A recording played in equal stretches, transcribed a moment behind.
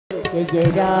Jai Jai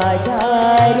Radha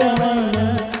Raman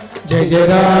Jai Jai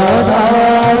Radha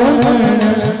Raman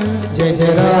Jai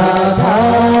Jai Radha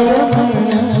Raman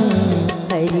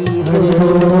Hari Hari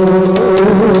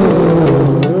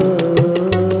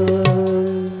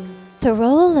The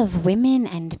role of women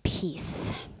and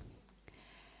peace.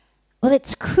 Well,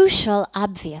 it's crucial,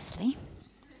 obviously.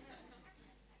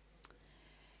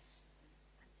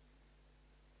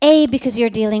 A, because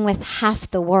you're dealing with half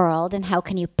the world, and how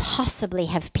can you possibly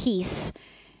have peace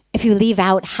if you leave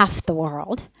out half the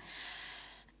world?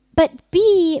 But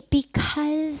B,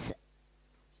 because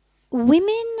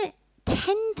women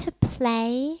tend to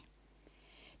play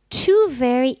two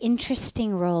very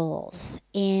interesting roles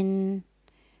in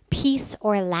peace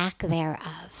or lack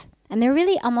thereof. And they're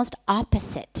really almost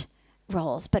opposite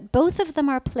roles, but both of them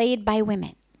are played by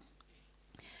women.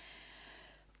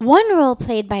 One role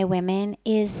played by women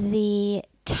is the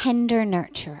tender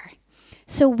nurturer.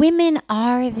 So women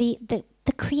are the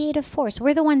creative force.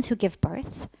 We're the ones who give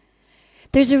birth.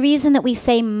 There's a reason that we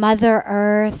say Mother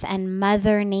Earth and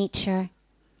Mother Nature.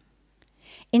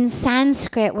 In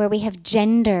Sanskrit, where we have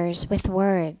genders with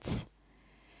words,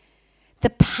 the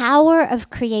power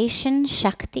of creation,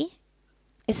 Shakti,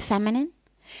 is feminine.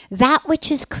 That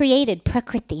which is created,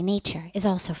 Prakriti, nature, is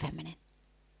also feminine.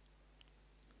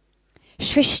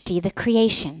 Shrishti, the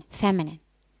creation, feminine.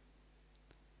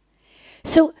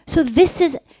 So this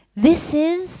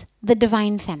is the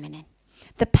divine feminine,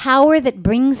 the power that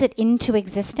brings it into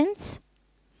existence,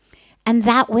 and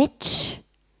that which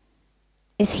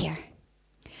is here.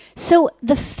 So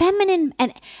the feminine,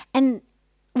 and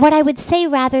what I would say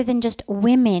rather than just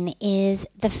women is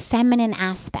the feminine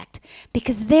aspect,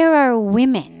 because there are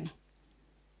women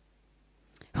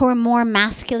who are more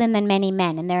masculine than many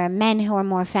men, and there are men who are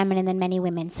more feminine than many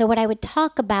women. So what I would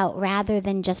talk about rather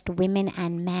than just women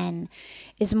and men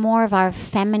is more of our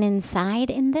feminine side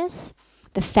in this,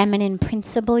 the feminine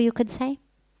principle, you could say,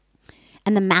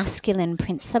 and the masculine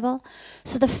principle.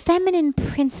 So the feminine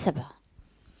principle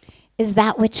is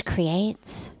that which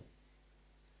creates,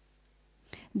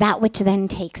 that which then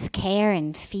takes care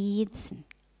and feeds.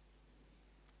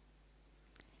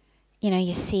 You know,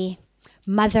 you see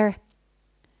mother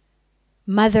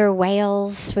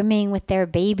whales swimming with their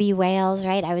baby whales,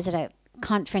 right? I was at a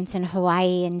conference in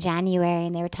Hawaii in January,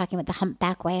 and they were talking about the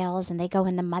humpback whales, and they go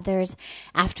in the mothers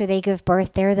after they give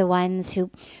birth. They're the ones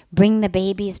who bring the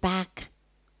babies back.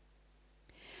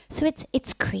 So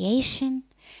it's creation,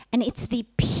 and it's the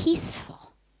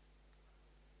peaceful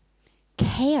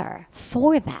care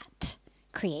for that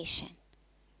creation.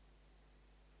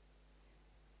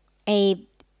 A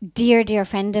dear, dear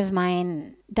friend of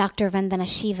mine, Dr. Vandana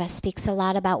Shiva, speaks a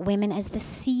lot about women as the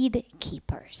seed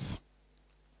keepers.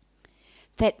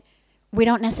 That we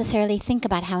don't necessarily think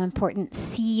about how important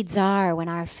seeds are when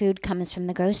our food comes from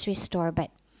the grocery store, but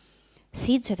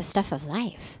seeds are the stuff of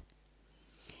life.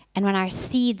 And when our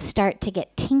seeds start to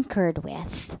get tinkered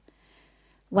with,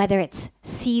 whether it's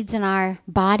seeds in our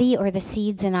body or the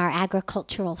seeds in our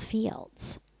agricultural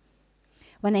fields,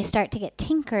 when they start to get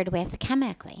tinkered with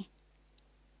chemically,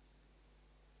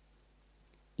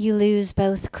 you lose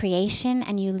both creation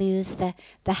and you lose the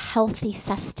healthy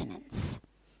sustenance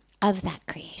of that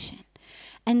creation.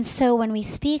 And so when we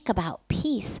speak about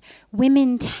peace,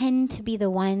 women tend to be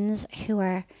the ones who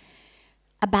are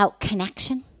about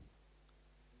connection.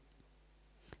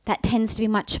 That tends to be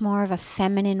much more of a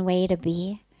feminine way to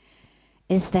be,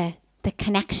 is the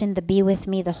connection, the be with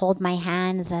me, the hold my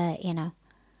hand, the, you know.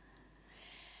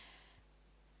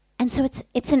 And so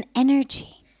it's an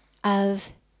energy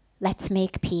of let's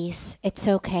make peace, it's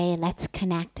okay, let's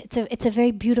connect. It's a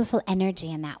very beautiful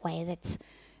energy in that way that's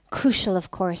crucial, of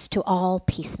course, to all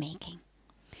peacemaking.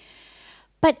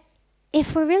 But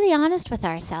if we're really honest with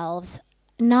ourselves,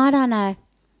 not on a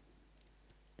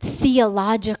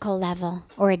theological level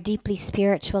or a deeply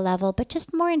spiritual level, but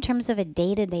just more in terms of a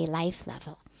day-to-day life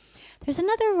level, there's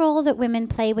another role that women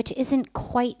play which isn't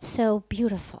quite so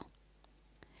beautiful,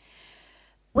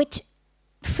 which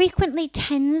frequently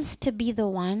tends to be the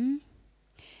one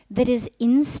that is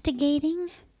instigating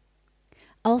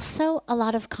also a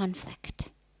lot of conflict.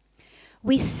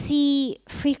 We see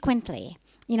frequently,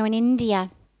 you know, in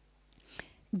India,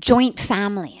 joint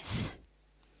families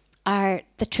are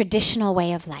the traditional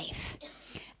way of life.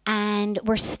 And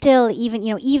we're still,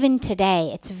 even today,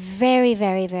 it's very,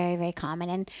 very, very, very common.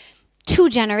 And 2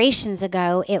 generations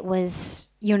ago, it was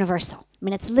universal. I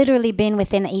mean, it's literally been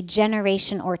within a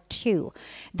generation or 2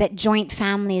 that joint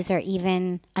families are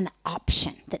even an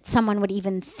option, that someone would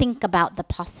even think about the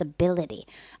possibility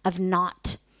of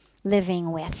not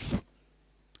living with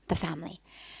the family.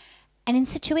 And in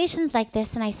situations like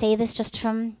this, and I say this just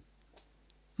from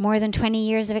more than 20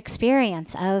 years of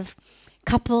experience of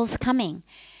couples coming.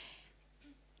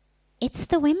 It's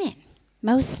the women,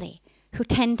 mostly, who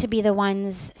tend to be the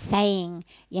ones saying,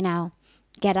 you know,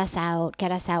 get us out,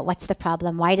 what's the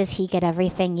problem? Why does he get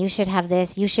everything? You should have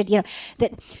this, you should, you know.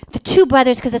 The two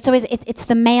brothers, because it's always, it's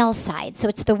the male side, so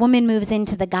it's the woman moves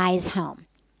into the guy's home.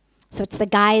 So it's the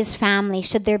guy's family.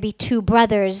 Should there be two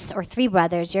brothers or three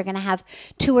brothers, you're going to have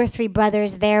two or three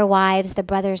brothers, their wives, the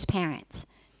brothers' parents.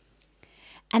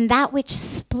 And that which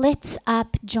splits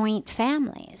up joint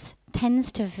families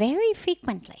tends to very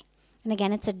frequently, and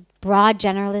again, it's a broad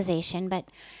generalization, but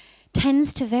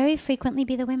tends to very frequently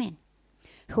be the women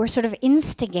who are sort of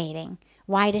instigating.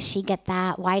 Why does she get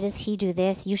that? Why does he do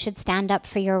this? You should stand up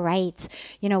for your rights.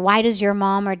 You know, why does your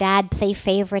mom or dad play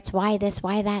favorites? Why this?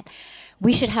 Why that?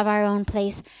 We should have our own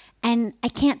place. And I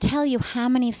can't tell you how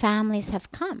many families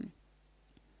have come.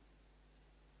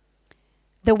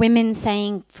 The women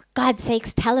saying, for God's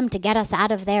sakes, tell him to get us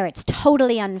out of there. It's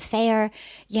totally unfair.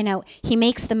 You know, he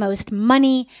makes the most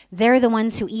money. They're the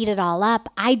ones who eat it all up.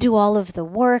 I do all of the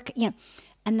work. You know,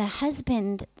 and the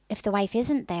husband, if the wife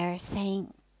isn't there,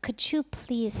 saying, could you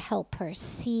please help her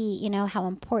see, you know, how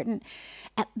important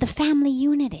the family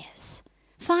unit is?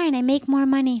 Fine, I make more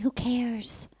money. Who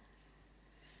cares?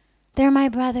 They're my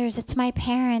brothers. It's my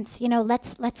parents. You know,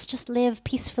 let's just live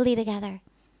peacefully together.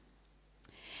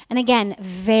 And again,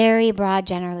 very broad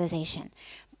generalization,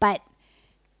 but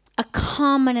a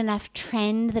common enough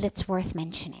trend that it's worth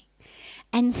mentioning.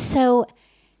 And so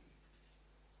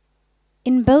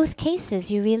in both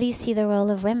cases, you really see the role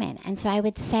of women. And so I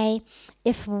would say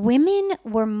if women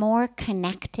were more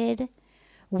connected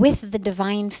with the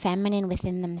divine feminine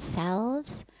within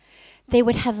themselves, they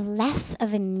would have less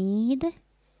of a need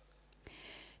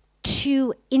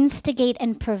to instigate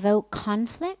and provoke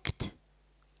conflict.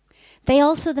 They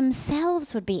also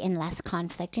themselves would be in less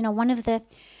conflict. You know, one of the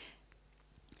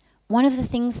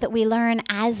things that we learn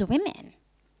as women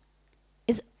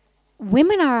is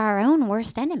women are our own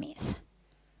worst enemies.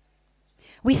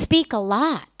 We speak a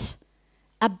lot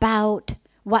about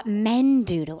what men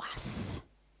do to us.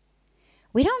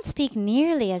 We don't speak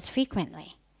nearly as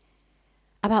frequently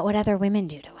about what other women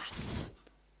do to us.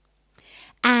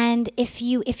 And if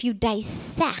you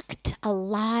dissect a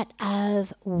lot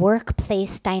of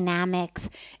workplace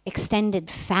dynamics, extended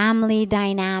family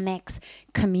dynamics,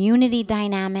 community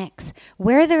dynamics,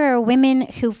 where there are women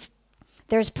who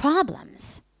there's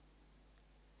problems,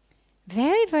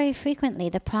 very, very frequently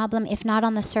the problem, if not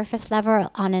on the surface level,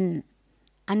 on an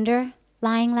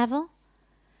underlying level,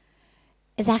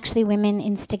 is actually women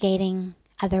instigating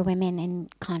other women in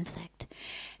conflict.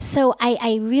 So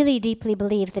I really deeply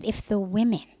believe that if the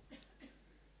women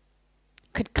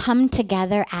could come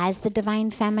together as the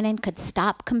divine feminine, could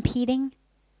stop competing,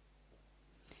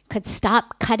 could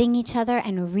stop cutting each other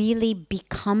and really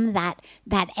become that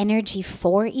energy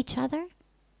for each other,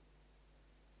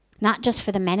 not just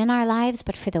for the men in our lives,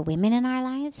 but for the women in our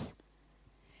lives,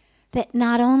 that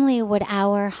not only would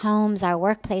our homes, our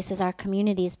workplaces, our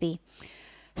communities be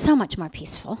so much more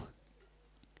peaceful,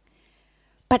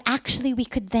 but actually we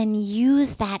could then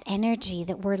use that energy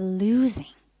that we're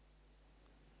losing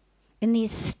in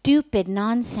these stupid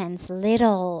nonsense,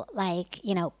 little, like,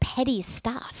 you know, petty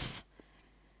stuff.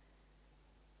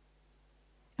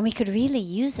 And we could really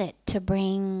use it to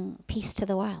bring peace to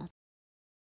the world.